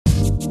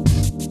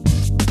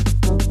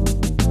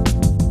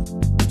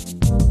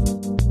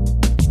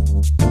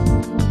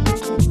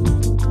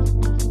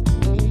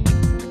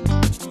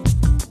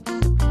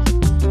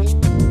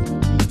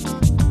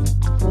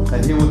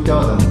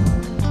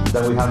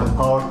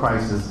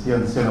crisis here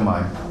in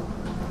Sinamay.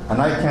 And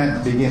I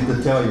can't begin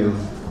to tell you,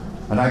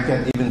 and I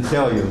can't even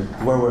tell you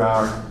where we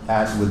are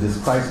at with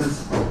this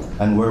crisis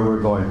and where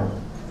we're going.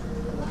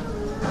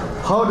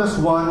 How does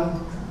one,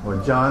 or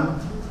John,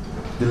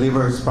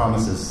 deliver his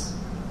promises?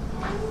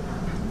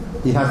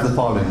 He has the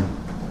following.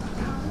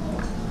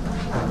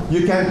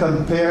 You can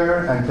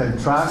compare and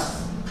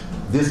contrast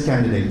these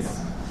candidates.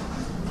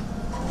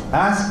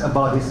 Ask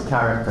about his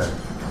character.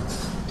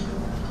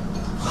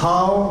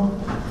 How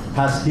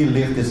has he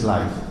lived his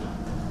life?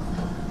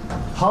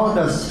 How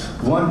does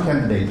one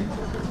candidate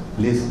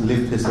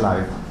live his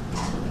life?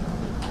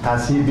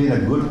 Has he been a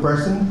good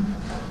person?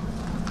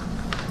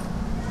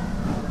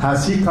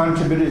 Has he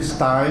contributed his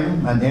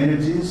time and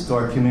energies to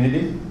our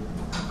community?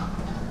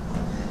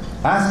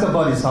 Ask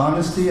about his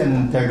honesty and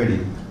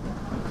integrity.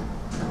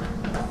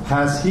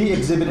 Has he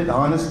exhibited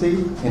honesty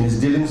in his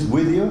dealings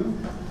with you?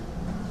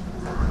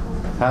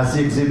 Has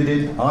he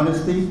exhibited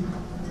honesty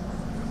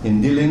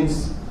in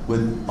dealings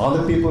with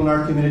other people in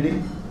our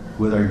community,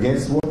 with our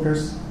guest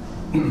workers,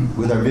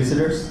 with our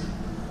visitors?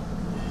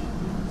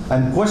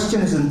 And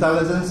question his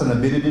intelligence and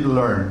ability to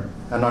learn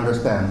and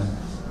understand.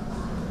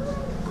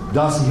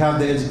 Does he have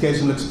the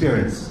educational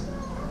experience?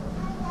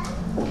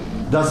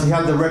 Does he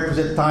have the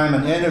requisite time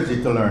and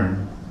energy to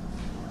learn?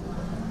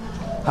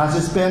 Has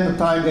he spent the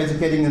time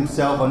educating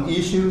himself on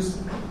issues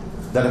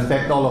that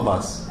affect all of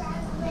us?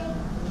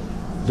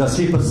 Does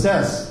he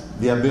possess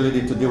the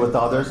ability to deal with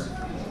others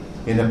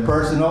in a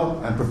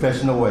personal and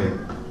professional way?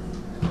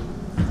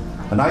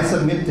 And I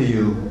submit to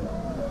you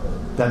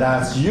that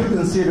as you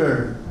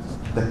consider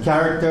the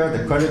character,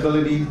 the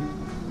credibility,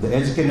 the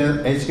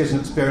education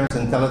experience,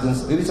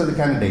 intelligence of each of the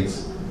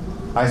candidates,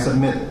 I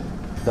submit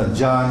that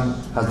John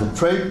has the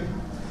trait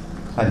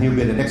and he'll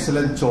be an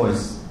excellent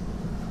choice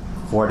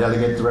for a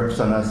delegate to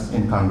represent us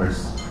in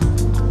Congress.